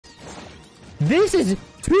This is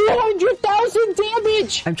 200,000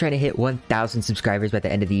 damage! I'm trying to hit 1,000 subscribers by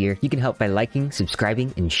the end of the year. You can help by liking,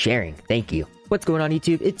 subscribing, and sharing. Thank you. What's going on,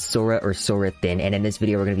 YouTube? It's Sora or Sora Thin, and in this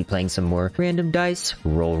video we're going to be playing some more random dice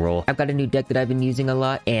roll. I've got a new deck that I've been using a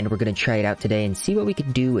lot, and we're going to try it out today and see what we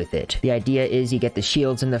can do with it. The idea is you get the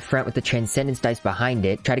shields in the front with the Transcendence dice behind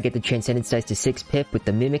it, try to get the Transcendence dice to 6 pip with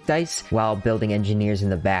the Mimic dice, while building engineers in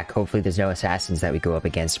the back. Hopefully there's no assassins that we go up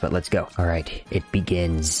against, but let's go. Alright, it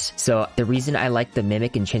begins. So the reason I like the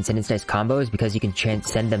Mimic and Transcendence dice combo is because you can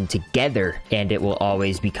transcend them together, and it will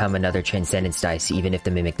always become another Transcendence dice, even if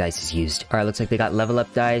the Mimic dice is used. Alright, looks like they got level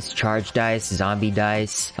up dice, charge dice, zombie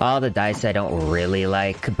dice, all the dice I don't really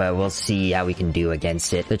like, but we'll see how we can do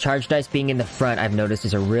against it. The charge dice being in the front, I've noticed,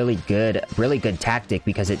 is a really good tactic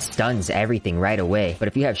because it stuns everything right away. But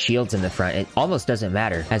if you have shields in the front, it almost doesn't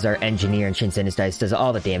matter, as our engineer and Transcendence dice does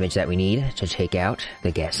all the damage that we need to take out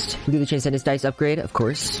the guest. We'll do the Transcendence dice upgrade, of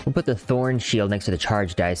course. We'll put the Thorn shield next to the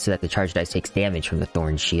charge dice so that the charge dice takes damage from the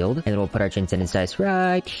Thorn shield, and then we'll put our Transcendence dice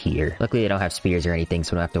right here. Luckily they don't have spears or anything,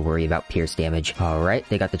 so we don't have to worry about pierce damage. Alright,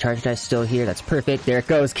 they got the charge dice still here. That's perfect. There it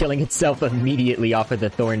goes, killing itself immediately off of the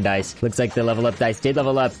Thorn dice. Looks like the level up dice did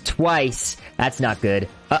level up twice. That's not good.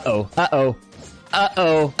 Uh-oh. Uh-oh.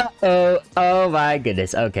 Uh-oh. Uh-oh. Oh my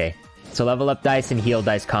goodness. Okay. So level up dice and heal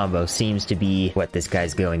dice combo seems to be what this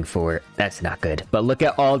guy's going for. That's not good. But look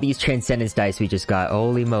at all these Transcendence dice we just got.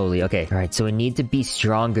 Holy moly. Okay. Alright, so we need to be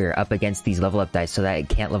stronger up against these level up dice so that it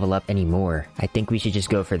can't level up anymore. I think we should just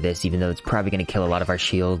go for this, even though it's probably going to kill a lot of our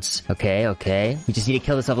shields. Okay, okay. We just need to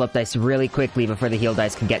kill this level up dice really quickly before the heal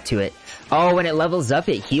dice can get to it. Oh, when it levels up,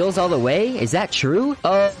 it heals all the way? Is that true?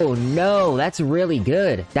 Oh no, that's really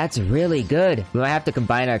good. That's really good. We might have to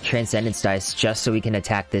combine our Transcendence dice just so we can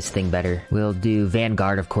attack this thing better. We'll do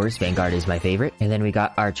Vanguard, of course. Vanguard is my favorite. And then we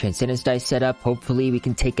got our Transcendence dice set up. Hopefully we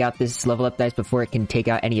can take out this level up dice before it can take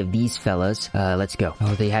out any of these fellas. Let's go.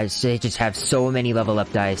 Oh, they just have so many level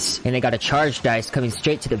up dice. And they got a charge dice coming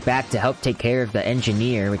straight to the back to help take care of the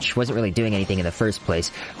engineer, which wasn't really doing anything in the first place.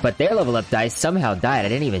 But their level up dice somehow died. I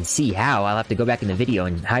didn't even see how. I'll have to go back in the video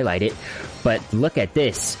and highlight it. But look at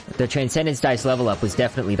this. The Transcendence dice level up was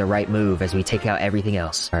definitely the right move as we take out everything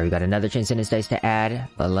else. Alright, we got another Transcendence dice to add,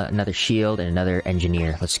 another shield, and another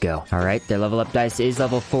engineer. Let's go. Alright, their level up dice is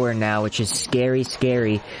level 4 now, which is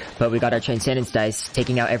scary. But we got our Transcendence dice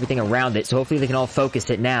taking out everything around it, so hopefully they can all focus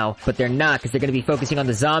it now. But they're not, because they're going to be focusing on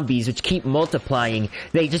the zombies, which keep multiplying.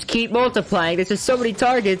 They just keep multiplying. There's just so many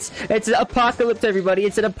targets. It's an apocalypse, everybody.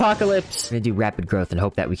 It's an apocalypse. I'm going to do rapid growth and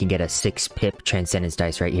hope that we can get a 6 pip Transcendence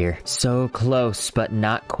dice right here. So close, but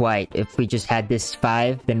not quite. If we just had this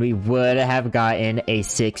 5, then we would have gotten a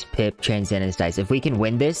 6 pip Transcendence dice. If we can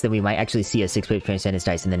win this, then we might actually see a 6 pip Transcendence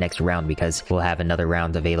dice in the next round, because we'll have another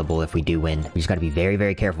round available if we do win. We just gotta be very,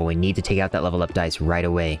 very careful. We need to take out that level up dice right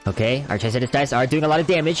away. Okay, our Transcendence dice are doing a lot of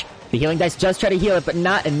damage. The healing dice does try to heal it, but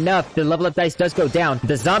not enough. The level up dice does go down.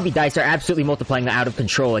 The zombie dice are absolutely multiplying out of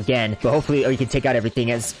control again, but hopefully we can take out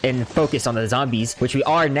everything and focus on the zombies, which we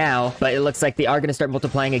are now, but it looks like they are gonna start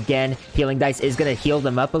multiplying again. Healing dice is gonna heal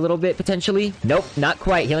them up a little bit, potentially. Nope, not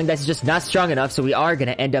quite. Healing dice is just not strong enough, so we are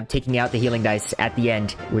gonna end up taking out the healing dice at the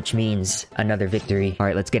end, which means another victory.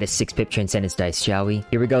 Alright, let's get a 6 pip Transcendence dice, shall we?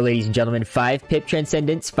 Here we go, ladies and gentlemen. 5 pip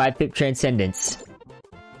Transcendence, 5 pip Transcendence.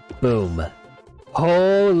 Boom.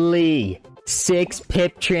 Holy 6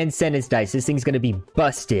 pip Transcendence dice. This thing's gonna be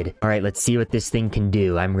busted. Alright, let's see what this thing can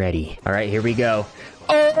do. I'm ready. Alright, here we go.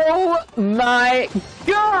 Oh my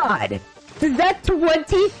god! Is that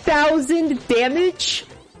 20,000 damage?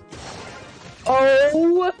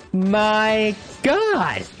 Oh my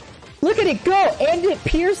god! Look at it go! And it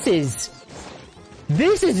pierces!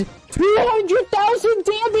 This is 200,000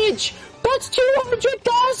 damage! That's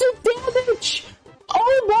 200,000 damage!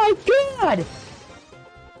 Oh my god!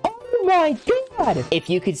 Oh my god! If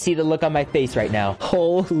you could see the look on my face right now.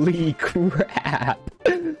 Holy crap!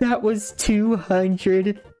 That was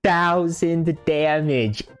 200,000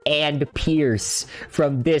 damage and pierce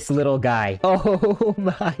from this little guy. Oh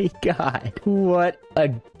my god. What a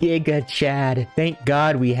giga chad. Thank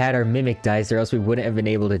god we had our Mimic dice, or else we wouldn't have been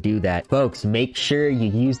able to do that. Folks, make sure you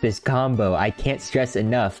use this combo. I can't stress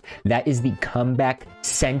enough. That is the comeback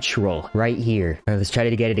central right here. All right, let's try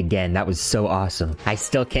to get it again. That was so awesome. I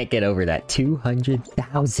still can't get over that.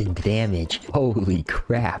 200,000 damage. Holy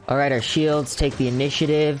crap. All right, our shields take the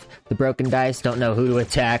initiative. The broken dice don't know who to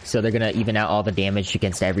attack, so they're gonna even out all the damage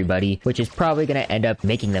against everybody, which is probably gonna end up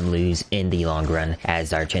making them lose in the long run,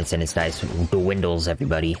 as our Transcendence dice dwindles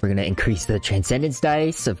everybody. We're gonna increase the Transcendence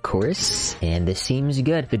dice, of course, and this seems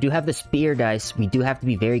good. They do have the spear dice. We do have to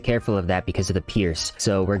be very careful of that because of the pierce,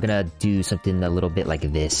 so we're gonna do something a little bit like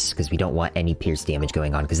this, because we don't want any pierce damage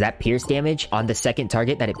going on, because that pierce damage on the second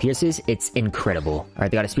target that it pierces, it's incredible. All right,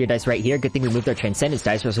 they got a spear dice right here. Good thing we moved our Transcendence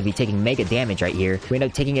dice, or else we'll be taking mega damage right here. We end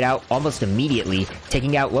up taking it out almost immediately.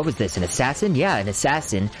 Taking out, what was this, an assassin? Yeah, an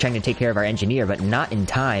assassin trying to take care of our engineer, but not in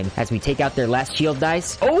time, as we take out their last shield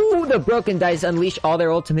dice. Oh, the broken dice unleash all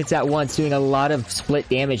their ultimates at once, doing a lot of split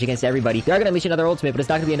damage against everybody. They're gonna unleash another ultimate, but it's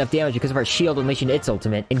not gonna be enough damage because of our shield unleashing its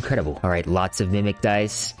ultimate. Incredible. All right, lots of mimic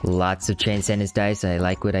dice, lots of Transcendence dice. I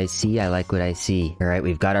like what I see. I like what I see. All right,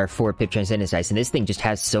 we've got our 4-pip Transcendence dice, and this thing just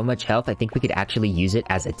has so much health. I think we could actually use it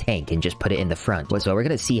as a tank and just put it in the front. So we're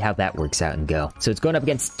gonna see how that works out and go. So it's going up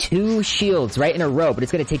against 2 shields right in a row, but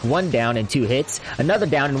it's gonna take 1 down in 2 hits, another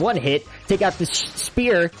down in 1 hit, take out the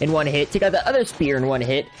spear in 1 hit, take out the other spear in 1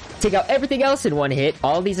 hit, take out everything else in 1 hit.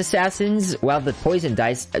 All these assassins, while the poison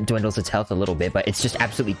dice dwindles its health a little bit, but it's just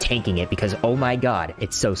absolutely tanking it because, oh my god,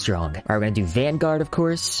 it's so strong. All right, we're gonna do Vanguard, of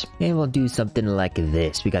course, and we'll do something like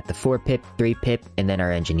this. We got the 4-pip, 3-pip, and then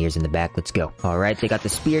our engineers in the back. Let's go. All right, they got the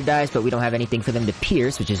spear dice, but we don't have anything for them to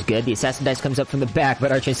pierce, which is good. The assassin dice comes up from the back,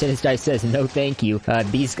 but our Transcendence dice says no thank you.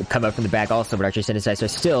 These come up from the back also, but our Transcendence dice are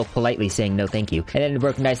still politely saying no thank you. And then the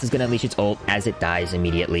broken dice is gonna unleash its ult as it dies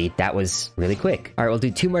immediately. That was really quick. All right, we'll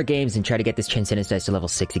do 2 more games and try to get this Transcendence dice to level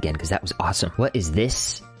 6 again, because that was awesome. What is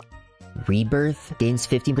this? Rebirth gains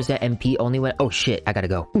 15% MP only when— oh shit, I gotta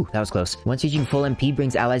go. Ooh, that was close. Once reaching full MP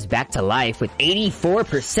brings allies back to life with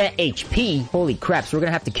 84% HP. Holy crap, so we're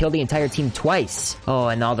gonna have to kill the entire team twice. Oh,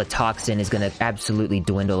 and all the toxin is gonna absolutely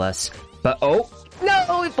dwindle us. But oh,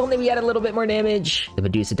 no, if only we had a little bit more damage. The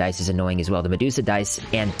Medusa dice is annoying as well. The Medusa dice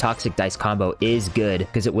and Toxic dice combo is good,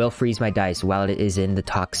 because it will freeze my dice while it is in the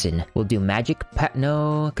toxin. We'll do Magic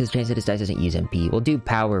no, because Transcendence dice doesn't use MP. We'll do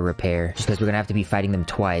Power Repair, just because we're gonna have to be fighting them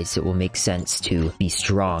twice. It will make sense to be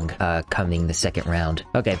strong coming the second round.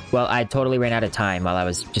 Okay, well, I totally ran out of time while I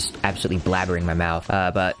was just absolutely blabbering my mouth.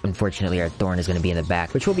 But unfortunately, our Thorn is gonna be in the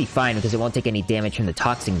back, which will be fine, because it won't take any damage from the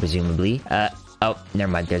toxin, presumably. Oh,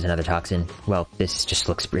 never mind. There's another toxin. Well, this just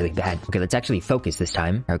looks really bad. Okay, let's actually focus this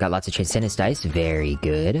time. All right, we got lots of Transcendence dice. Very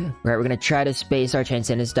good. All right, we're gonna try to space our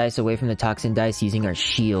Transcendence dice away from the toxin dice using our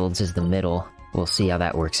shields as the middle. We'll see how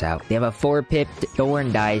that works out. They have a 4-pip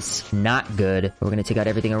Thorn dice. Not good. We're gonna take out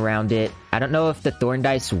everything around it. I don't know if the Thorn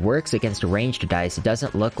dice works against ranged dice. It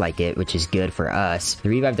doesn't look like it, which is good for us. The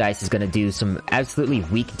Revive dice is gonna do some absolutely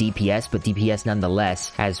weak DPS, but DPS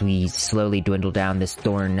nonetheless, as we slowly dwindle down this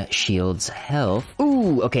Thorn shield's health.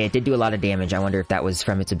 Ooh, okay, it did do a lot of damage. I wonder if that was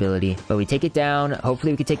from its ability. But we take it down.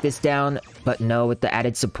 Hopefully we can take this down. But no, with the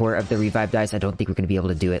added support of the Revive dice, I don't think we're gonna be able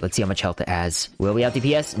to do it. Let's see how much health it has. Will we out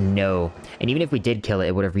DPS? No. And even if we did kill it,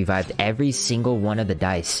 it would have revived every single one of the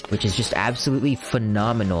dice, which is just absolutely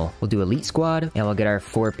phenomenal. We'll do Elite Squad, and we'll get our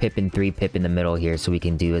 4-pip and 3-pip in the middle here, so we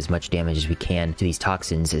can do as much damage as we can to these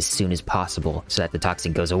toxins as soon as possible, so that the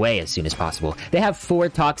toxin goes away as soon as possible. They have 4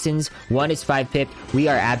 toxins, 1 is 5-pip. We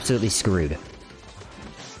are absolutely screwed.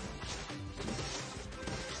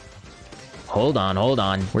 Hold on, hold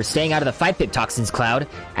on. We're staying out of the 5-pip toxins cloud,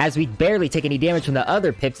 as we barely take any damage from the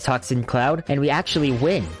other pips toxin cloud, and we actually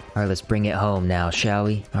win. All right, let's bring it home now, shall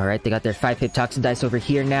we? All right, they got their 5-pip toxin dice over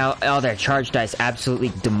here now. Oh, their charge dice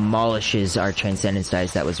absolutely demolishes our Transcendence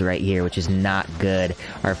dice that was right here, which is not good.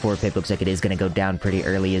 Our 4-pip looks like it is going to go down pretty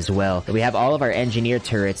early as well. We have all of our engineer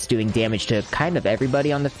turrets doing damage to kind of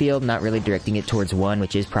everybody on the field, not really directing it towards one,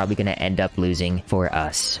 which is probably going to end up losing for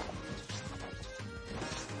us.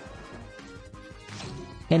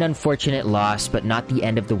 An unfortunate loss, but not the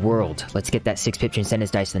end of the world. Let's get that 6-pip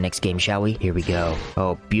Transcendence dice in the next game, shall we? Here we go.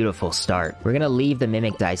 Oh, beautiful start. We're gonna leave the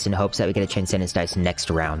Mimic dice in hopes that we get a Transcendence dice next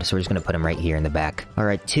round, so we're just gonna put them right here in the back.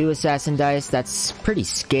 Alright, 2 Assassin dice. That's pretty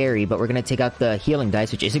scary, but we're gonna take out the Healing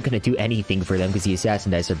dice, which isn't gonna do anything for them because the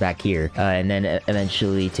Assassin dice are back here. And then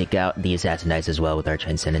eventually take out the Assassin dice as well with our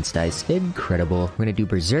Transcendence dice. Incredible. We're gonna do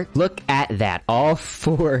Berserk. Look at that. All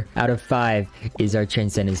 4 out of 5 is our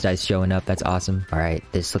Transcendence dice showing up. That's awesome. Alright,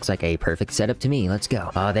 this looks like a perfect setup to me. Let's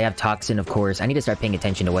go. They have Toxin, of course. I need to start paying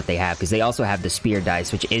attention to what they have, because they also have the Spear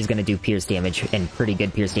dice, which is going to do pierce damage, and pretty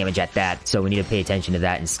good pierce damage at that. So we need to pay attention to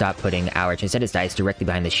that and stop putting our Transcendence dice directly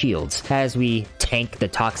behind the shields as we tank the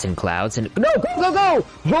Toxin clouds. And no, go!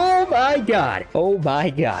 Oh my god! Oh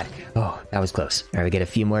my god! Oh, that was close. All right, we get a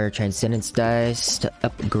few more Transcendence dice to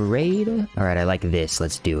upgrade. All right, I like this.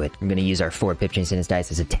 Let's do it. I'm going to use our 4-pip Transcendence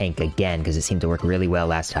dice as a tank again, because it seemed to work really well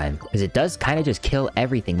last time. Because it does kind of just kill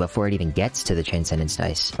everything before it even gets to the Transcendence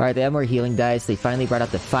dice. All right, they have more healing dice. They finally brought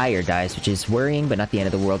out the Fire dice, which is worrying, but not the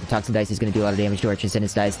end of the world. The Toxin dice is going to do a lot of damage to our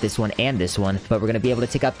Transcendence dice, this one and this one, but we're going to be able to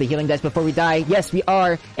take out the healing dice before we die. Yes, we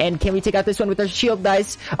are. And can we take out this one with our shield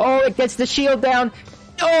dice? Oh, it gets the shield down.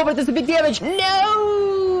 Oh, but there's a big damage.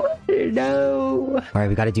 No! No. All right,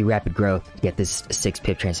 we got to do rapid growth. Get this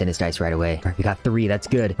 6-pip Transcendence dice right away. All right, we got 3. That's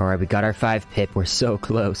good. All right, we got our 5-pip. We're so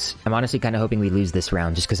close. I'm honestly kind of hoping we lose this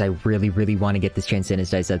round just because I really, really want to get this Transcendence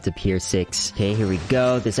dice up to tier 6. Okay, here we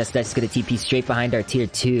go. This S dice is going to TP straight behind our tier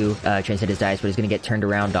 2 Transcendence dice, but it's going to get turned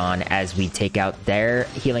around on as we take out their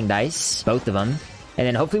healing dice, both of them. And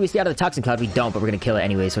then hopefully we stay out of the Toxin Cloud. We don't, but we're going to kill it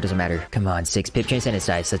anyway, so it doesn't matter. Come on, 6-pip Transcendence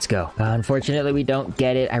dice. Let's go. Unfortunately, we don't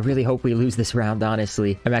get it. I really hope we lose this round,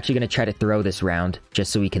 honestly. I'm actually going to try to throw this round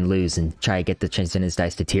just so we can lose and try to get the Transcendence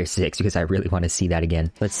dice to tier 6 because I really want to see that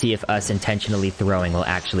again. Let's see if us intentionally throwing will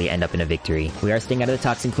actually end up in a victory. We are staying out of the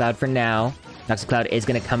Toxin Cloud for now. Toxin Cloud is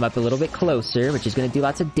going to come up a little bit closer, which is going to do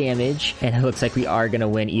lots of damage. And it looks like we are going to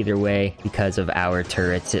win either way because of our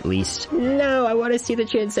turrets, at least. No, I want to see the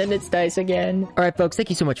Transcendence dice again. All right, folks, thank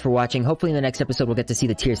you so much for watching. Hopefully in the next episode, we'll get to see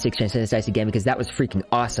the tier 6 Transcendence dice again because that was freaking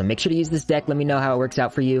awesome. Make sure to use this deck. Let me know how it works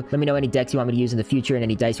out for you. Let me know any decks you want me to use in the future and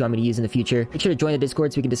any dice you want me to use in the future. Make sure to join the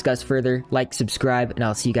Discord so we can discuss further. Like, subscribe, and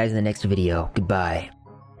I'll see you guys in the next video. Goodbye.